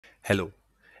Hello,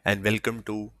 and welcome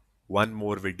to one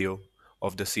more video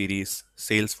of the series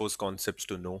Salesforce Concepts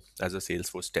to Know as a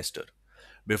Salesforce Tester.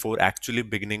 Before actually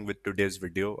beginning with today's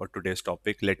video or today's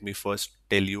topic, let me first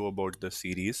tell you about the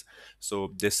series.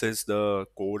 So, this is the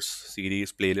course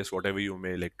series, playlist, whatever you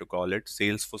may like to call it,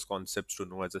 Salesforce Concepts to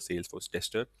Know as a Salesforce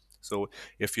Tester. So,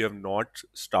 if you have not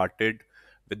started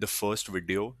with the first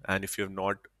video and if you have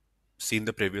not seen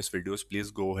the previous videos, please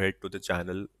go ahead to the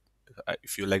channel.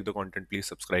 If you like the content, please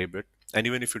subscribe it. And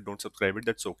even if you don't subscribe it,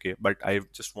 that's okay. But I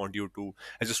just want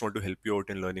to help you out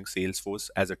in learning Salesforce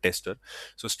as a tester.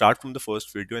 So start from the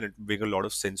first video, and it will make a lot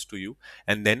of sense to you.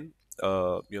 And then,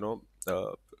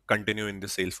 continue in the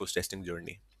Salesforce testing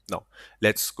journey. Now,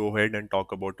 let's go ahead and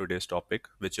talk about today's topic,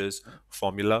 which is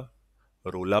formula,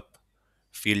 roll up,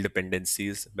 field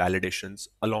dependencies, validations,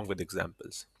 along with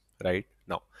examples. Right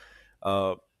now.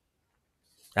 Uh,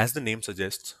 as the name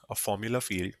suggests, a formula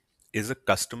field is a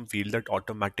custom field that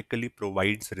automatically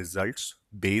provides results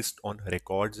based on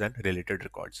records and related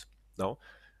records. Now,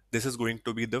 this is going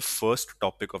to be the first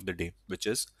topic of the day, which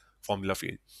is formula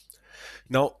field.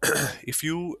 Now, if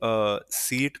you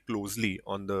see it closely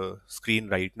on the screen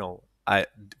right now,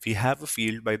 we have a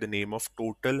field by the name of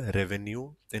total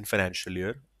revenue in financial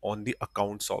year on the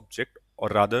accounts object, or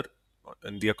rather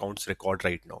in the accounts record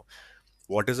right now.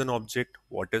 What is an object?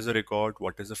 What is a record?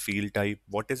 What is a field type?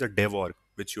 What is a dev org,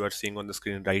 which you are seeing on the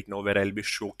screen right now, where I'll be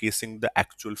showcasing the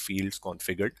actual fields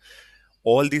configured.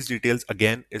 All these details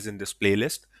again is in this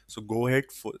playlist. So go ahead,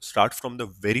 start from the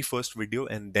very first video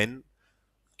and then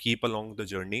keep along the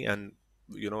journey, and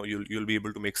you'll be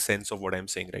able to make sense of what I'm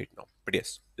saying right now. But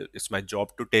yes, it's my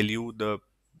job to tell you the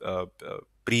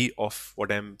pre of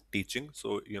what I'm teaching,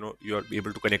 so you're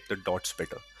able to connect the dots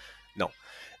better. Now,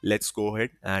 let's go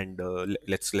ahead and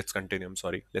let's continue. I'm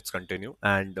sorry, let's continue.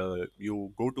 And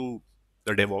you go to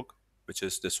the devog, which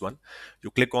is this one. You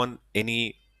click on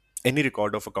any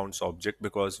record of accounts object,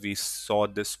 because we saw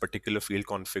this particular field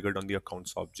configured on the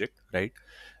accounts object, right?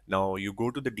 Now you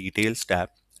go to the details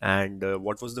tab, and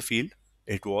what was the field?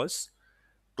 It was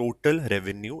total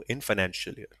revenue in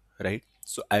financial year, right?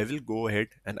 So I will go ahead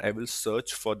and I will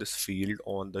search for this field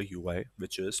on the UI,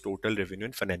 which is total revenue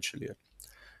in financial year.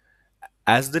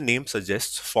 As the name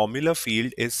suggests, formula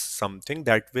field is something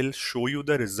that will show you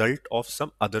the result of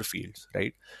some other fields,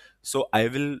 right? So I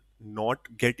will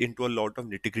not get into a lot of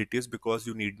nitty-gritties because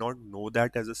you need not know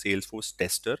that as a Salesforce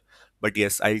tester. But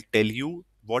yes, I'll tell you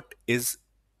what is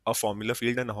a formula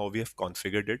field and how we have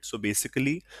configured it. So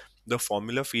basically, the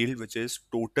formula field, which is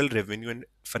total revenue in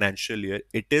financial year,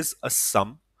 it is a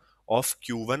sum of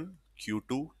Q1,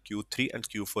 Q2, Q3, and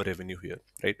Q4 revenue here,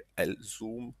 right? I'll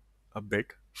zoom a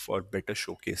bit for better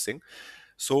showcasing.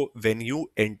 So when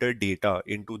you enter data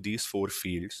into these four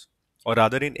fields, or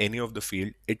rather in any of the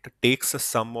field, it takes a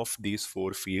sum of these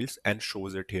four fields and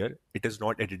shows it here. It is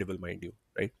not editable, mind you,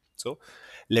 right? So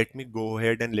let me go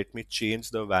ahead and let me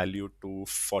change the value to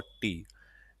 40,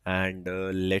 and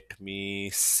let me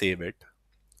save it.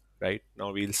 Right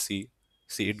now we'll see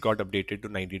it got updated to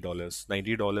 $90.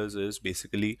 $90 is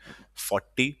basically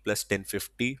 40 plus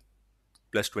 1050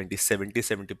 plus 20, 70,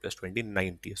 70 plus 20,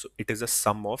 90. So it is a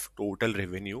sum of total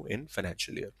revenue in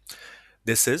financial year.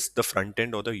 This is the front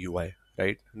end or the UI,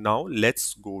 right? Now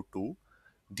let's go to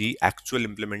the actual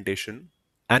implementation.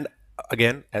 And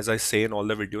again, as I say in all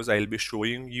the videos, I'll be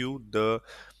showing you the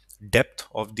depth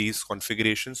of these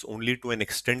configurations only to an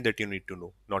extent that you need to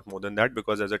know, not more than that,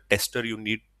 because as a tester, you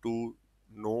need to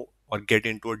know or get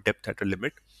into a depth at a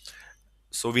limit.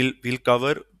 So we'll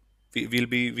cover,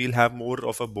 we'll have more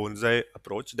of a bonsai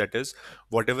approach, that is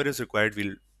whatever is required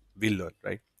we'll learn,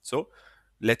 right? So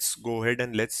let's go ahead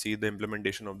and let's see the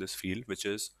implementation of this field, which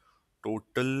is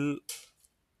total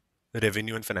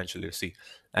revenue and financial year. See,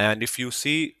 and if you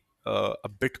see a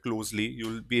bit closely,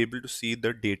 you'll be able to see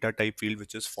the data type field,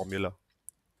 which is formula,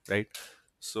 right?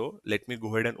 So let me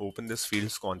go ahead and open this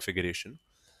field's configuration,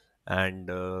 and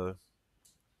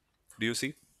do you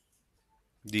see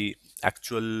the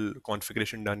actual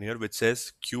configuration done here, which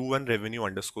says Q1 revenue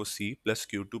underscore C plus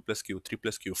Q2 plus Q3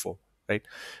 plus Q4, right?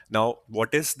 Now,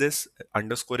 what is this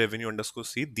underscore revenue underscore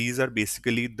C? These are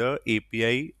basically the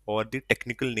API or the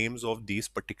technical names of these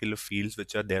particular fields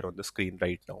which are there on the screen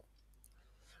right now.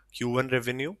 Q1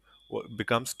 revenue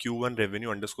becomes Q1 revenue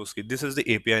underscore C. This is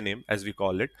the API name as we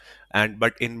call it. And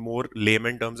but in more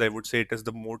layman terms, I would say it is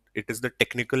the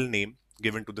technical name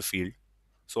given to the field.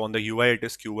 So on the UI, it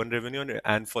is Q1 revenue,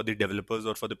 and for the developers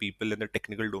or for the people in the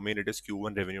technical domain, it is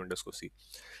Q1 revenue underscore C.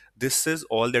 This is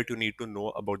all that you need to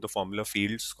know about the formula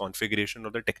fields configuration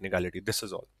or the technicality. This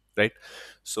is all, right?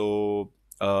 So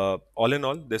All in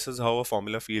all, this is how a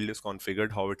formula field is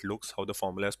configured, how it looks, how the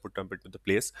formula is put up into the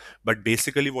place. But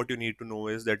basically, what you need to know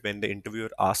is that when the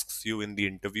interviewer asks you in the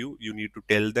interview, you need to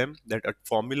tell them that a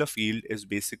formula field is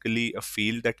basically a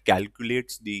field that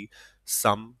calculates the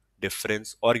sum,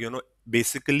 difference, or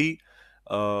basically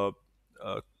uh,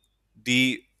 uh,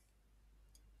 the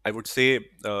I would say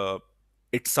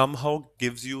it somehow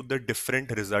gives you the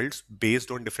different results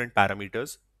based on different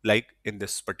parameters. Like in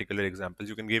this particular example,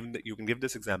 you can give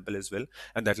this example as well,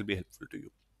 and that will be helpful to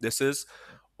you. This is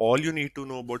all you need to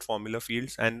know about formula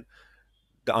fields, and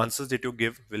the answers that you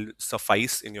give will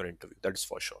suffice in your interview. That is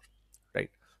for sure,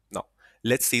 right? Now,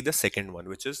 let's see the second one,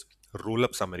 which is roll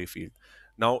up summary field.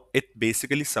 Now, it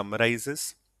basically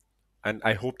summarizes, and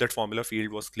I hope that formula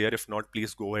field was clear. If not,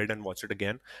 please go ahead and watch it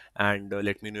again and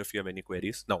let me know if you have any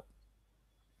queries. Now,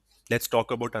 let's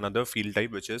talk about another field type,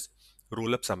 which is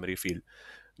roll up summary field.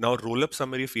 Now, roll up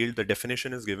summary field, the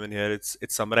definition is given here.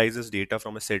 It summarizes data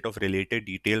from a set of related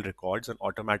detailed records and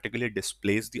automatically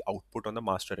displays the output on the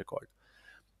master record.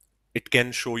 It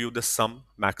can show you the sum,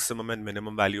 maximum, and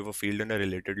minimum value of a field in a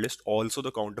related list, also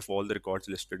the count of all the records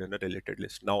listed in a related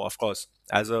list. Now, of course,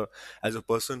 as a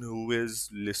person who is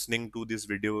listening to these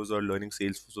videos or learning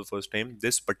sales for the first time,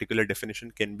 this particular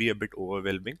definition can be a bit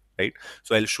overwhelming, right?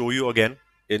 So I'll show you again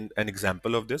in an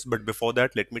example of this, but before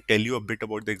that, let me tell you a bit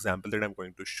about the example that I'm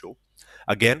going to show.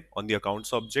 Again, on the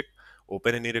accounts object,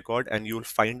 open any record and you'll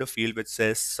find a field which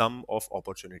says sum of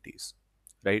opportunities,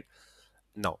 right?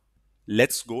 Now,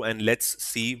 let's go and let's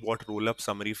see what roll up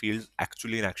summary fields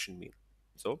actually in action mean.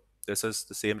 So, this is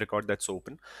the same record that's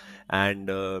open, and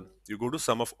you go to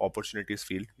sum of opportunities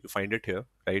field, you find it here,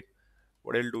 right?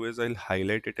 What I'll do is I'll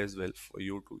highlight it as well for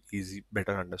you to easy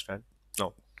better understand.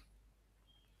 Now,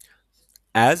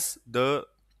 as the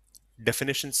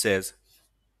definition says,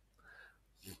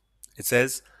 it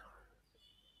says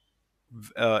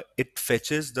it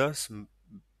fetches the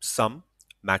sum,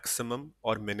 maximum,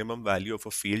 or minimum value of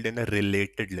a field in a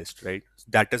related list, right?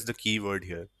 That is the key word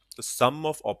here. The sum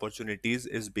of opportunities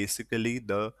is basically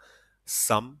the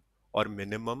sum or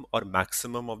minimum or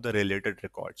maximum of the related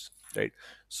records, right?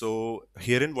 So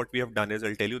herein what we have done is,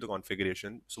 I'll tell you the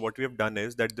configuration. So what we have done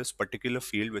is that this particular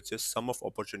field, which is sum of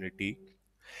opportunity,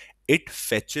 it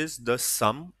fetches the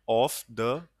sum of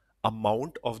the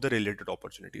amount of the related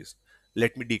opportunities.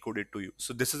 Let me decode it to you.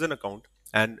 So this is an account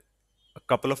and a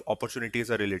couple of opportunities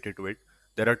are related to it.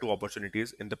 There are two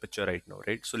opportunities in the picture right now,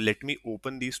 right? So let me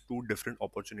open these two different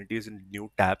opportunities in new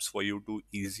tabs for you to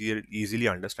easily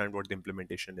understand what the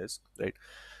implementation is, right?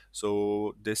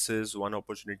 So this is one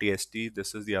opportunity ST,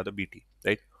 this is the other BT,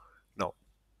 right? Now,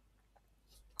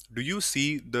 do you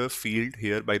see the field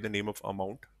here by the name of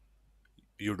amount?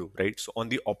 You do, right? So on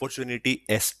the opportunity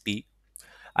ST,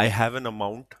 I have an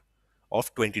amount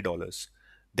of $20.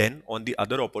 Then on the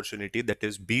other opportunity, that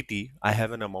is BT, I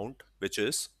have an amount which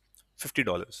is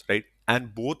 $50, right?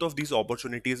 And both of these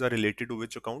opportunities are related to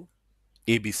which account?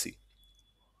 ABC.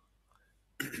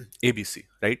 ABC,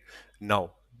 right?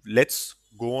 Now, let's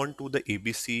go on to the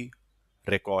ABC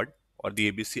record or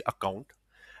the ABC account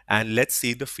and let's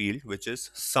see the field which is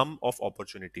sum of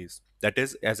opportunities. That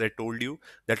is, as I told you,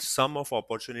 that sum of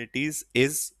opportunities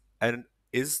is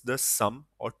the sum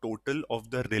or total of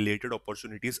the related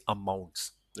opportunities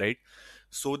amounts, right?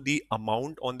 So the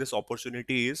amount on this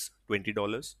opportunity is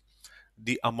 $20.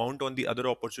 The amount on the other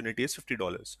opportunity is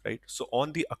 $50, right? So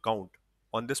on the account,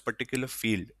 on this particular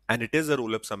field, and it is a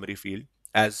roll up summary field,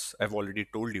 as I've already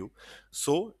told you,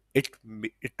 so it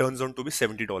turns out to be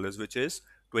 $70, which is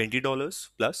 $20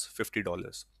 plus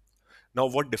 $50. Now,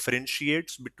 what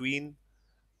differentiates between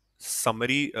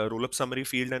summary roll up summary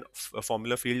field and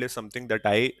formula field is something that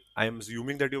I am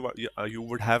assuming that you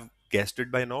would have guessed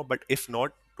it by now, but if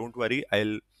not, don't worry,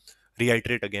 I'll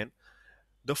reiterate again.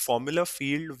 The formula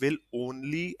field will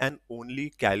only and only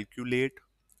calculate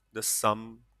the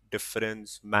sum,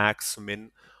 difference, max,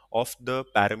 min of the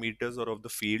parameters or of the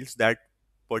fields that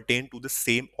pertain to the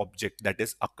same object, that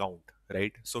is account,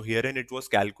 right? So herein it was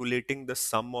calculating the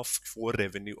sum of four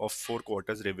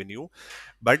quarters revenue,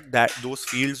 but that those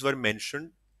fields were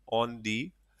mentioned on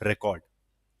the record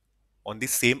on the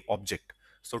same object.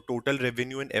 So total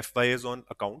revenue in FY is on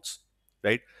accounts,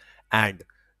 right? And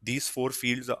these four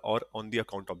fields are on the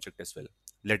account object as well.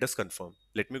 Let us confirm.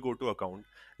 Let me go to account.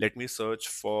 Let me search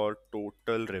for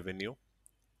total revenue.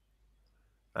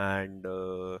 And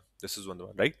this is one,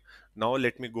 right? Now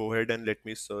let me go ahead and let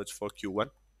me search for Q1.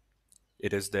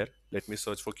 It is there. Let me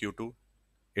search for Q2.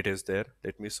 It is there.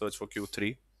 Let me search for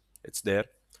Q3. It's there.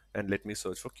 And let me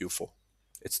search for Q4.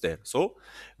 It's there. So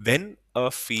when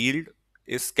a field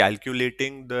is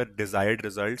calculating the desired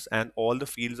results and all the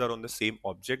fields are on the same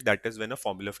object, that is when a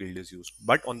formula field is used.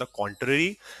 But on the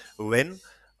contrary, when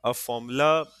a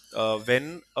formula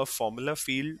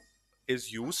field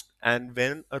is used and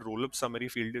when a roll up summary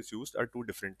field is used are two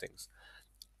different things.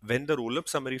 When the roll up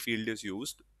summary field is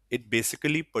used, it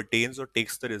basically pertains or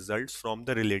takes the results from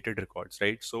the related records,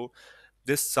 right? So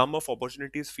this sum of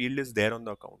opportunities field is there on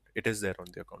the account, it is there on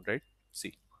the account, right?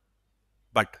 See,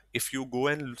 but if you go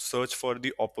and search for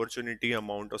the opportunity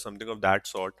amount or something of that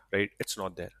sort, right, it's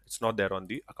not there, it's not there on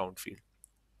the account field,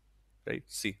 right?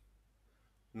 See,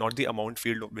 not the amount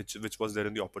field which was there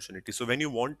in the opportunity. So when you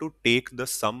want to take the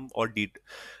sum or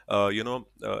you know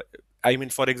I mean,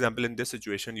 for example, in this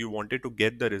situation you wanted to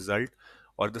get the result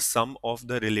or the sum of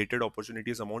the related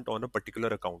opportunities amount on a particular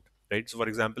account, right? So for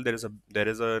example, there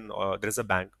is a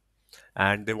bank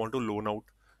and they want to loan out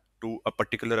to a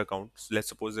particular account. So let's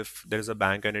suppose if there is a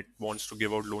bank and it wants to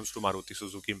give out loans to Maruti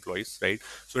Suzuki employees, right?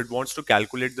 So it wants to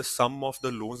calculate the sum of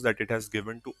the loans that it has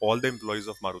given to all the employees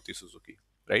of Maruti Suzuki,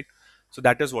 right? So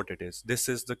that is what it is. This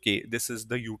is the this is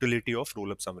the utility of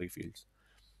roll up summary fields.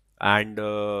 And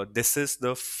this is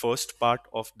the first part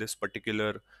of this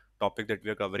particular topic that we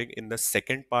are covering. In the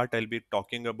second part, I'll be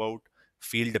talking about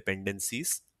field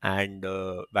dependencies and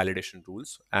validation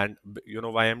rules. And you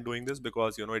know why I'm doing this?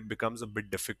 Because you know it becomes a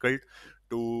bit difficult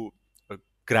to uh,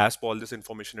 grasp all this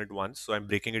information at once. So I'm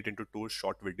breaking it into two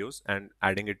short videos and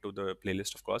adding it to the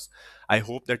playlist, of course. I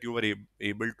hope that you were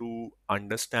able to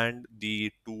understand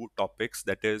the two topics,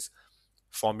 that is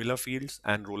formula fields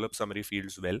and roll up summary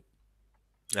fields well.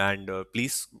 And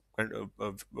please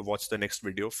watch the next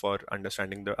video for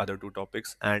understanding the other two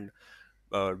topics, and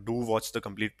do watch the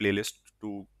complete playlist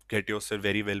to get yourself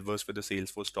very well versed with the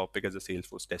Salesforce topic as a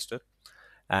Salesforce tester.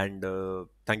 And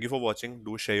thank you for watching.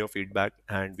 Do share your feedback,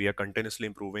 and we are continuously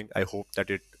improving. I hope that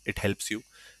it helps you.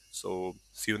 So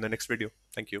see you in the next video.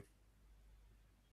 Thank you.